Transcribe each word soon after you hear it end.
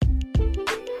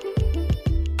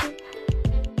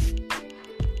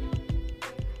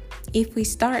If we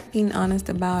start being honest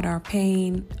about our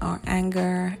pain, our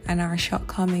anger, and our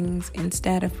shortcomings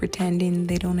instead of pretending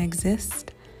they don't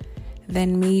exist,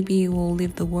 then maybe we'll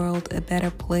leave the world a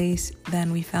better place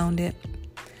than we found it.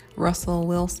 Russell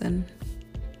Wilson.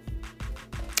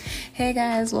 Hey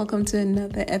guys, welcome to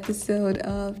another episode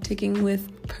of Taking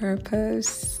with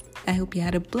Purpose. I hope you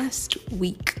had a blessed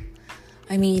week.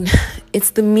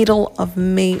 It's the middle of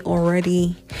May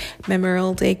already.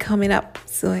 Memorial Day coming up.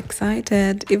 So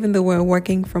excited. Even though we're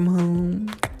working from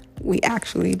home, we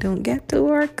actually don't get to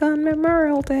work on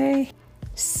Memorial Day.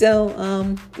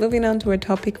 So, moving on to our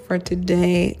topic for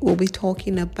today, we'll be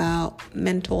talking about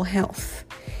mental health.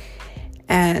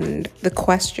 And the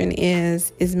question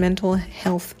is mental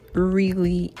health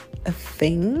really a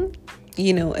thing?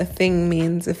 A thing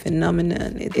means a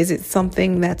phenomenon. Is it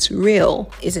something that's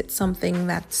real? Is it something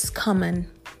that's common?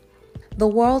 The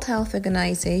World Health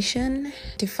Organization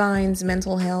defines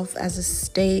mental health as a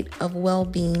state of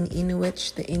well-being in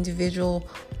which the individual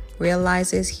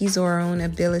realizes his or her own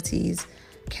abilities,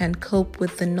 can cope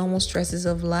with the normal stresses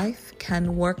of life,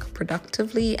 can work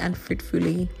productively and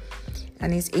fruitfully,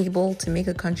 and is able to make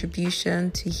a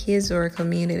contribution to his or her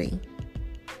community.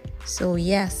 So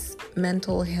yes,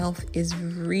 mental health is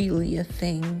really a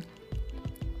thing.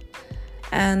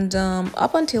 And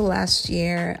up until last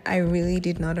year, I really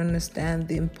did not understand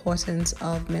the importance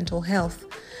of mental health.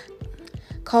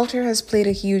 Culture has played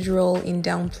a huge role in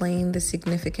downplaying the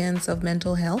significance of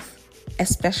mental health,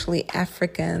 especially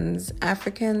Africans.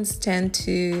 Africans tend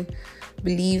to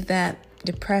believe that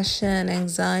depression,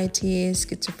 anxiety,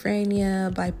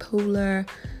 schizophrenia, bipolar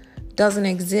doesn't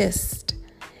exist.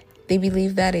 They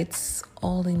believe that it's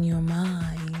all in your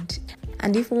mind.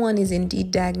 And if one is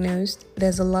indeed diagnosed,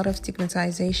 there's a lot of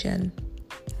stigmatization.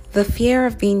 The fear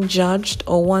of being judged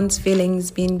or one's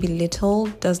feelings being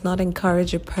belittled does not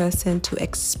encourage a person to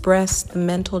express the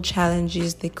mental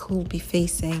challenges they could be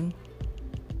facing.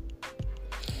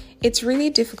 It's really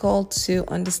difficult to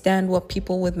understand what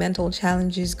people with mental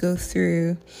challenges go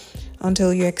through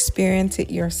until you experience it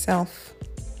yourself.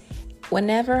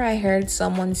 Whenever I heard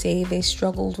someone say they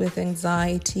struggled with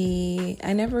anxiety,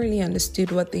 I never really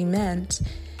understood what they meant.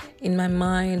 In my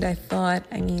mind, I thought,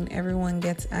 everyone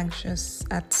gets anxious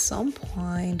at some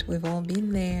point. We've all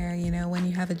been there, when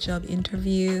you have a job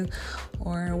interview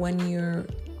or when you're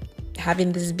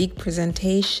having this big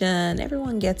presentation,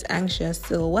 everyone gets anxious.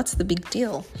 So what's the big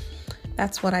deal?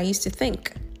 That's what I used to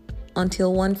think.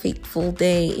 Until one fateful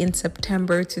day in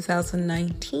September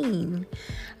 2019,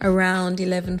 around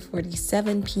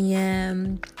 11:47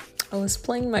 p.m., I was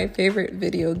playing my favorite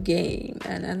video game,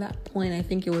 and at that point, I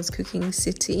think it was Cooking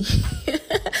City.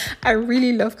 I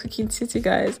really love Cooking City,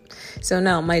 guys. So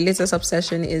now my latest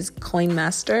obsession is Coin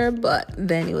Master, but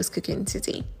then it was Cooking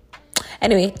City.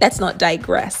 Anyway, let's not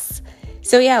digress.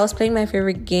 So yeah, I was playing my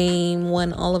favorite game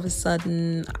when all of a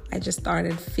sudden I just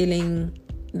started feeling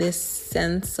this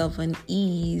sense of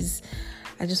unease.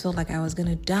 I just felt like I was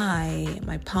gonna die.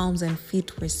 My palms and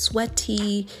feet were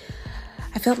sweaty.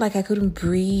 I felt like I couldn't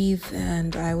breathe,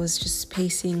 and I was just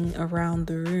pacing around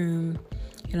the room.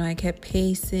 I kept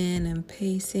pacing and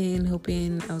pacing,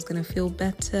 hoping I was gonna feel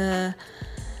better.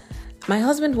 My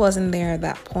husband wasn't there at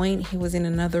that point. He was in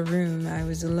another room. I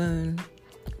was alone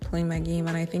playing my game,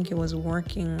 and I think it was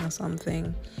working or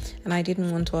something, and I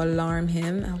didn't want to alarm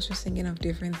him. I was just thinking of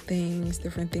different things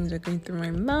were going through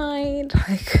my mind,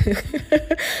 like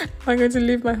am I going to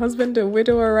leave my husband a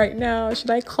widower right now?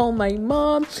 Should I call my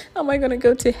mom? Am I going to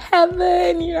go to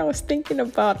heaven? I was thinking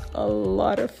about a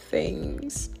lot of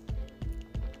things.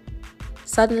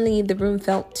 Suddenly the room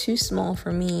felt too small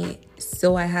for me,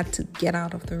 so I had to get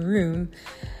out of the room.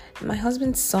 My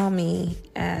husband saw me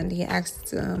and he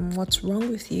asked, what's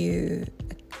wrong with you?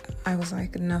 I was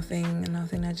like, nothing.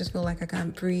 I just feel like I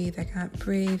can't breathe.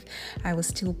 I was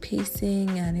still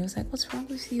pacing, and he was like, what's wrong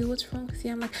with you?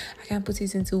 I'm like, I can't put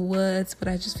it into words, but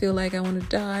I just feel like I want to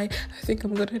die. I think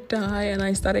I'm going to die. And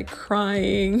I started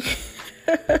crying.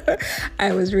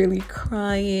 I was really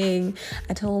crying.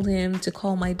 I told him to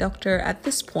call my doctor. At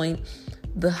this point,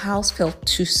 the house felt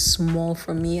too small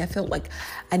for me. I felt like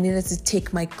I needed to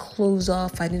take my clothes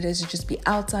off. I needed to just be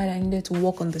outside. I needed to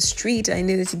walk on the street. I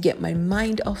needed to get my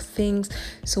mind off things.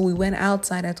 So we went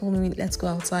outside. I told him, let's go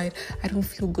outside. I don't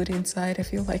feel good inside. I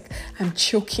feel like I'm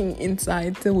choking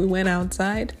inside. So we went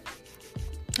outside,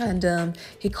 and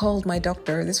he called my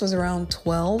doctor. This was around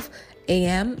 12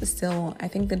 a.m. So I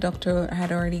think the doctor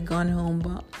had already gone home,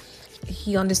 but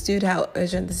he understood how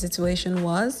urgent the situation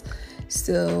was.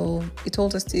 So he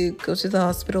told us to go to the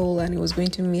hospital, and he was going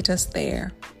to meet us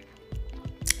there.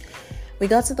 We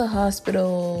got to the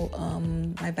hospital,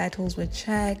 my vitals were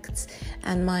checked,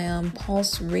 and my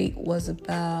pulse rate was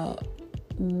about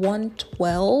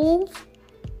 112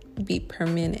 beat per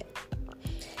minute.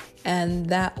 And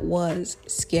that was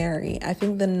scary. I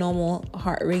think the normal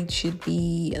heart rate should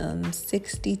be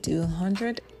 60 to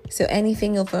 100. So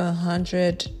anything over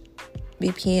 100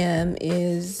 BPM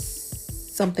is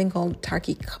something called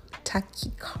tachycardia.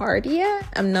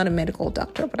 I'm not a medical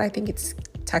doctor, but I think it's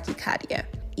tachycardia.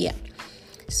 Yeah.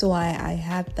 So I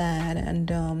had that, and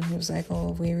he was like,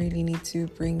 oh, we really need to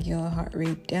bring your heart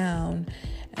rate down.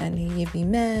 And he gave me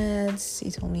meds. He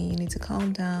told me you need to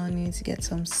calm down, you need to get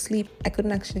some sleep. I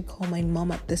couldn't actually call my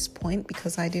mom at this point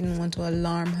because I didn't want to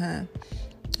alarm her.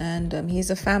 And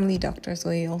he's a family doctor, so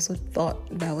he also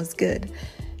thought that was good.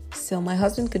 So my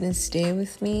husband couldn't stay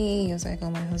with me. He was like, oh,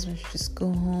 my husband should just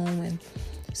go home, and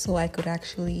so I could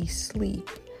actually sleep.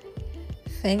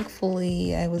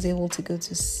 Thankfully, I was able to go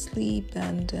to sleep,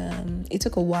 and it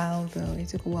took a while, though. It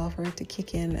took a while for it to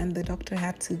kick in, and the doctor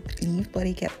had to leave, but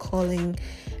he kept calling,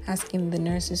 asking the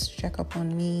nurses to check up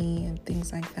on me and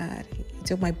things like that. He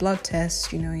took my blood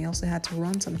test, he also had to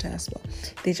run some tests, but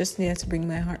they just needed to bring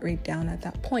my heart rate down at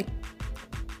that point.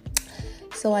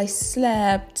 So I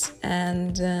slept,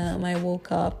 and I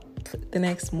woke up the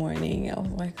next morning. I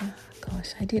was like, oh,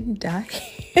 gosh, I didn't die.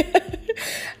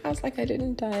 I was like, I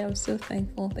didn't die. I'm so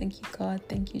thankful. Thank you, God.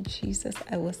 Thank you, Jesus.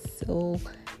 I was so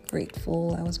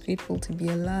grateful. I was grateful to be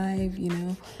alive,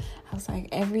 I was like,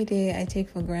 every day I take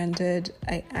for granted.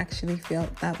 I actually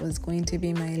felt that was going to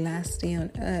be my last day on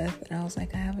earth. And I was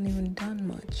like, I haven't even done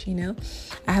much,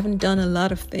 I haven't done a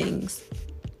lot of things.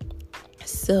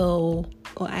 So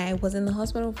I was in the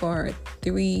hospital for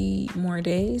 3 more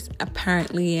days.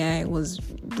 Apparently, I was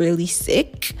really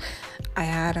sick. I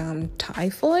had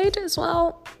typhoid as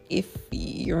well. If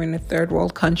you're in a third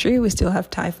world country, we still have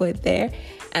typhoid there.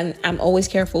 And I'm always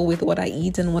careful with what I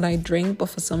eat and what I drink. But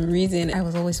for some reason, I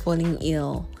was always falling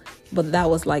ill. But that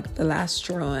was like the last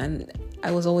straw. And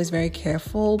I was always very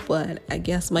careful. But I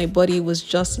guess my body was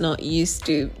just not used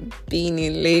to being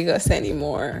in Lagos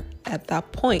anymore at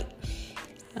that point.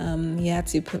 He had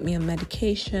to put me on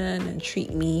medication and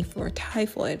treat me for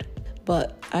typhoid.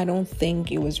 But I don't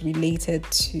think it was related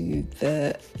to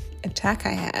the attack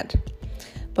I had.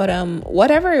 But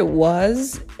whatever it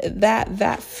was,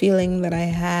 that feeling that I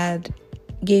had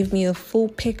gave me a full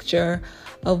picture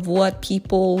of what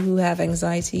people who have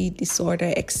anxiety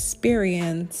disorder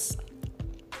experience.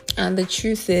 And the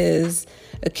truth is,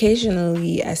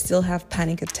 occasionally I still have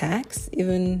panic attacks.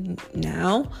 Even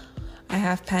now, I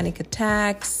have panic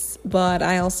attacks, but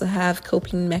I also have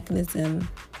coping mechanism.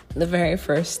 The very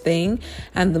first thing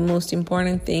and the most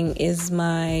important thing is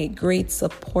my great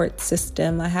support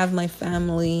system. I have my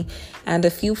family and a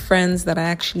few friends that I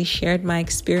actually shared my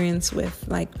experience with.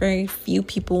 Like, very few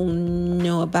people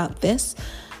know about this,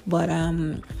 but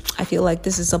I feel like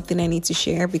this is something I need to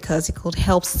share because it could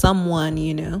help someone,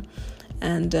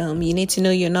 And you need to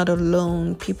know you're not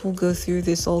alone. People go through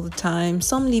this all the time.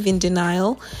 Some live in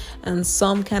denial, and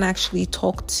some can actually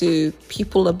talk to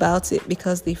people about it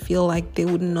because they feel like they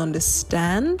wouldn't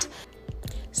understand.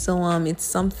 So it's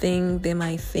something they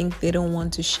might think they don't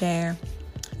want to share.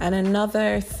 And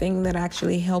another thing that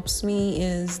actually helps me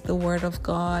is the Word of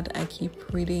God. I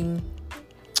keep reading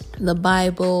the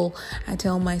Bible. I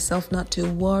tell myself not to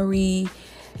worry.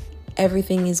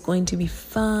 Everything is going to be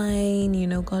fine.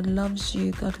 God loves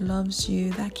you. God loves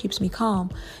you. That keeps me calm.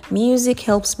 Music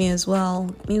helps me as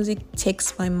well. Music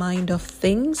takes my mind off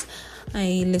things.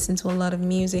 I listen to a lot of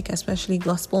music, especially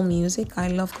gospel music. I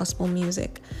love gospel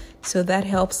music. So that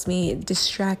helps me. It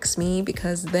distracts me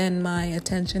because then my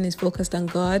attention is focused on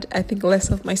God. I think less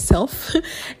of myself.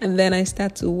 And then I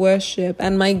start to worship.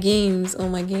 And my games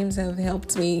have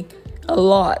helped me a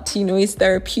lot. It's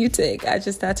therapeutic. I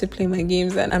just started to play my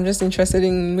games and I'm just interested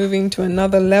in moving to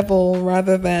another level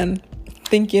rather than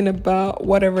thinking about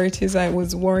whatever it is I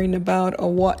was worrying about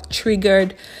or what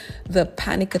triggered the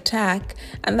panic attack.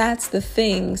 And that's the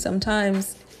thing.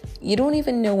 Sometimes you don't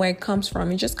even know where it comes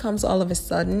from. It just comes all of a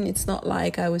sudden. It's not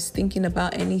like I was thinking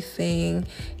about anything.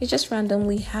 It just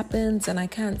randomly happens and I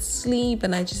can't sleep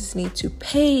and I just need to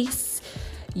pace,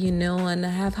 and I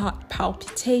have heart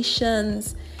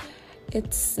palpitations.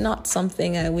 It's not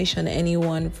something I wish on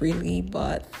anyone really,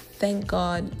 but thank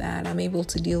God that I'm able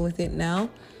to deal with it now.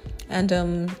 And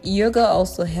yoga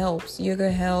also helps.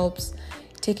 Yoga helps.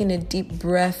 Taking a deep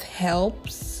breath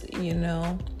helps,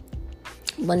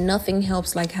 But nothing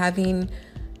helps like having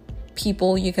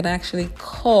people you can actually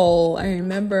call. I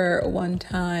remember one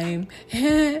time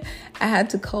I had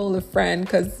to call a friend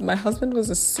because my husband was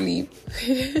asleep.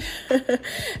 We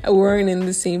weren't in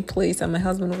the same place and my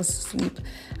husband was asleep.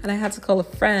 And I had to call a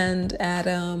friend at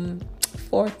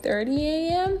 4:30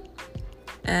 a.m.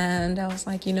 And I was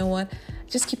like, you know what?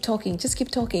 Just keep talking. And he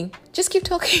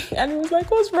was like,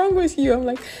 what's wrong with you? I'm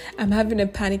like, I'm having a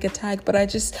panic attack, but I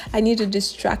need a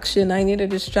distraction.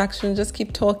 Just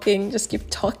keep talking.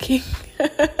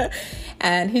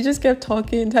 And he just kept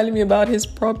talking, telling me about his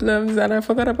problems, and I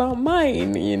forgot about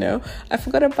mine, I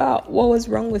forgot about what was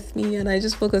wrong with me, and I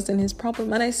just focused on his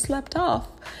problem, and I slept off.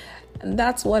 And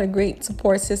that's what a great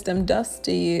support system does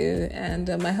to you. And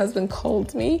my husband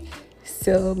called me.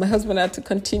 So my husband had to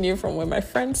continue from where my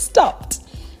friend stopped.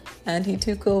 And he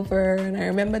took over. And I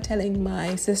remember telling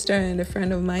my sister and a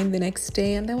friend of mine the next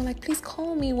day. And they were like, please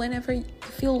call me whenever you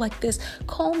feel like this.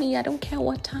 Call me. I don't care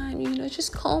what time.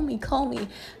 Just call me.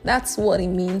 That's what it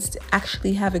means to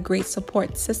actually have a great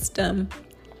support system.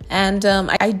 And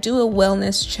I do a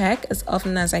wellness check as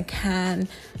often as I can.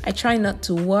 I try not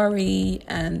to worry.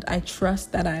 And I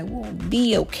trust that I will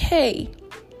be okay.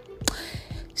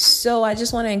 So I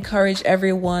just want to encourage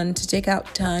everyone to take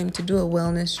out time to do a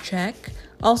wellness check.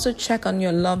 Also check on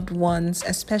your loved ones,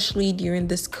 especially during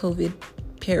this COVID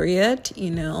period,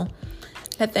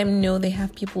 Let them know they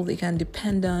have people they can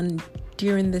depend on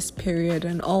during this period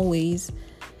and always.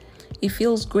 It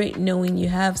feels great knowing you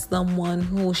have someone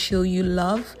who will show you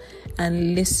love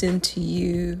and listen to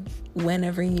you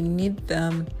whenever you need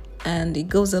them. And it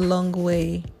goes a long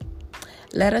way.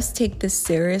 Let us take this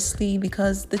seriously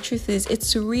because the truth is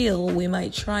it's real. We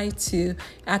might try to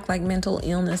act like mental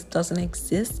illness doesn't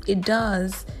exist. It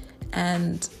does.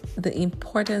 And the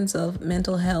importance of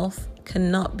mental health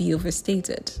cannot be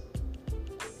overstated.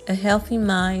 A healthy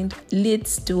mind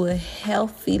leads to a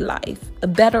healthy life, a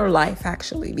better life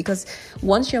actually, because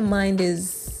once your mind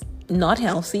is not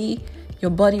healthy,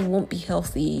 your body won't be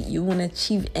healthy. You won't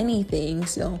achieve anything.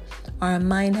 So our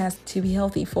mind has to be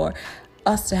healthy for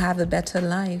us to have a better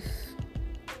life.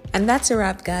 And that's a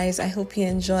wrap, guys. I hope you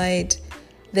enjoyed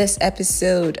this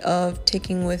episode of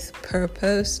Ticking with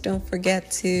Purpose. Don't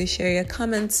forget to share your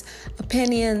comments,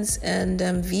 opinions, and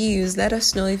views. Let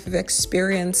us know if you've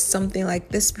experienced something like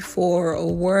this before,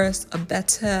 or worse, or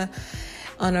better,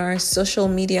 on our social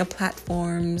media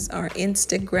platforms. Our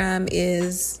Instagram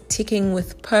is Ticking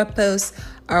with Purpose.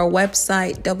 Our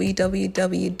website,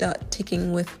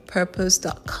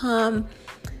 www.tickingwithpurpose.com.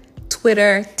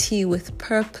 Twitter, T with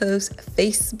Purpose.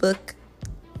 Facebook,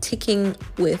 Ticking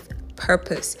with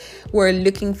Purpose. We're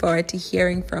looking forward to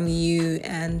hearing from you,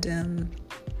 and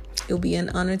it'll be an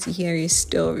honor to hear your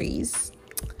stories.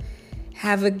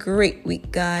 Have a great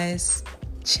week, guys.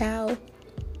 Ciao.